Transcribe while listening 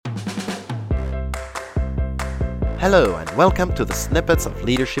Hello and welcome to the Snippets of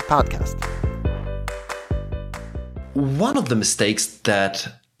Leadership podcast. One of the mistakes that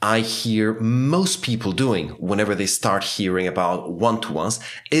I hear most people doing whenever they start hearing about one-to-ones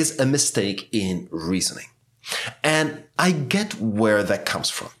is a mistake in reasoning. And I get where that comes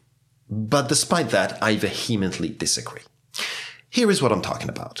from. But despite that, I vehemently disagree. Here is what I'm talking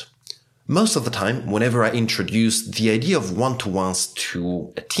about. Most of the time, whenever I introduce the idea of one-to-ones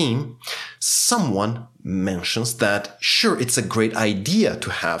to a team, someone mentions that, sure, it's a great idea to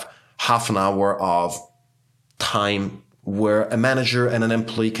have half an hour of time where a manager and an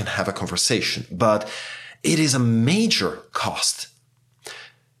employee can have a conversation, but it is a major cost.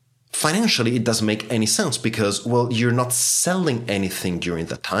 Financially, it doesn't make any sense because, well, you're not selling anything during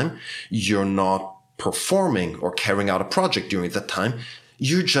that time. You're not performing or carrying out a project during that time.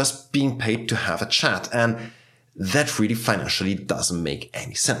 You're just being paid to have a chat. And that really financially doesn't make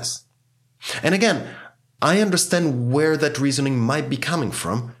any sense. And again, I understand where that reasoning might be coming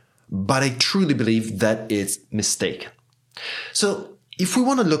from, but I truly believe that it's mistaken. So if we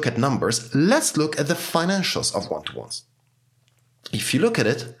want to look at numbers, let's look at the financials of one-to-ones. If you look at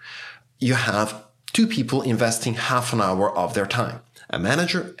it, you have two people investing half an hour of their time, a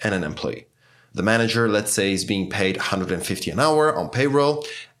manager and an employee. The manager, let's say, is being paid $150 an hour on payroll,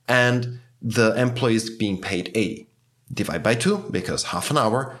 and the employee is being paid $80. Divide by 2, because half an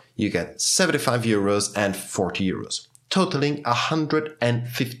hour, you get 75 euros and 40 euros, totaling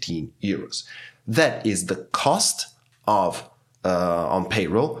 115 euros. That is the cost of on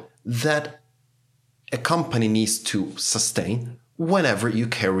payroll that a company needs to sustain whenever you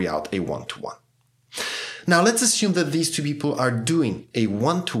carry out a one-to-one. Now, let's assume that these two people are doing a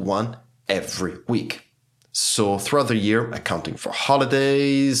one-to-one every week. So throughout the year, accounting for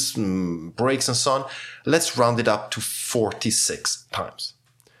holidays, breaks and so on, let's round it up to 46 times.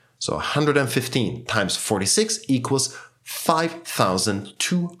 So 115 times 46 equals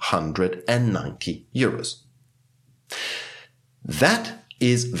 5,290 euros. That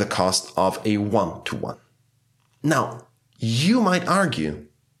is the cost of a one-to-one. Now, you might argue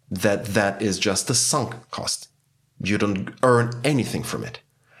that that is just a sunk cost. You don't earn anything from it.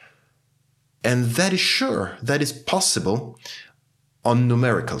 And that is possible on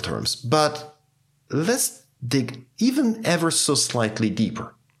numerical terms. But let's dig even ever so slightly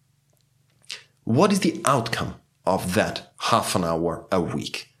deeper. What is the outcome of that half an hour a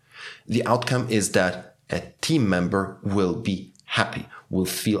week? The outcome is that a team member will be happy, will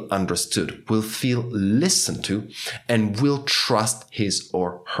feel understood, will feel listened to, and will trust his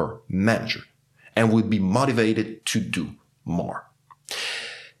or her manager, and will be motivated to do more.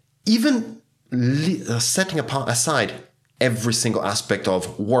 Even setting aside every single aspect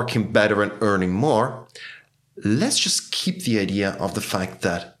of working better and earning more, let's just keep the idea of the fact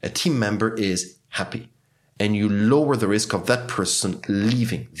that a team member is happy, and you lower the risk of that person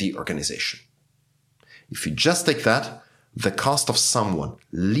leaving the organization. If you just take that, the cost of someone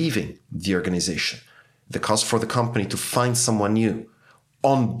leaving the organization, the cost for the company to find someone new,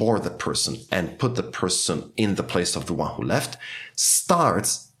 onboard the person and put the person in the place of the one who left,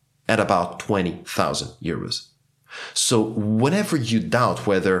 starts at about 20,000 euros. So whenever you doubt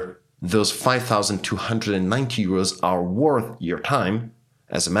whether those 5,290 euros are worth your time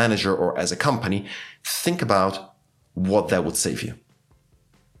as a manager or as a company, think about what that would save you.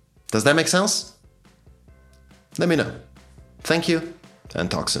 Does that make sense? Let me know. Thank you, and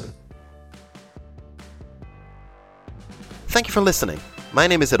talk soon. Thank you for listening. My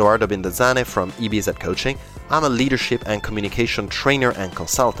name is Edoardo Bindazzane from EBZ Coaching. I'm a leadership and communication trainer and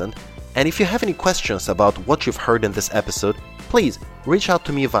consultant. And if you have any questions about what you've heard in this episode, please reach out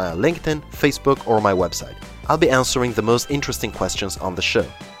to me via LinkedIn, Facebook, or my website. I'll be answering the most interesting questions on the show.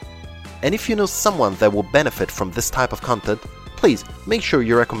 And if you know someone that will benefit from this type of content, please make sure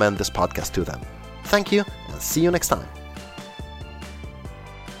you recommend this podcast to them. Thank you, and see you next time.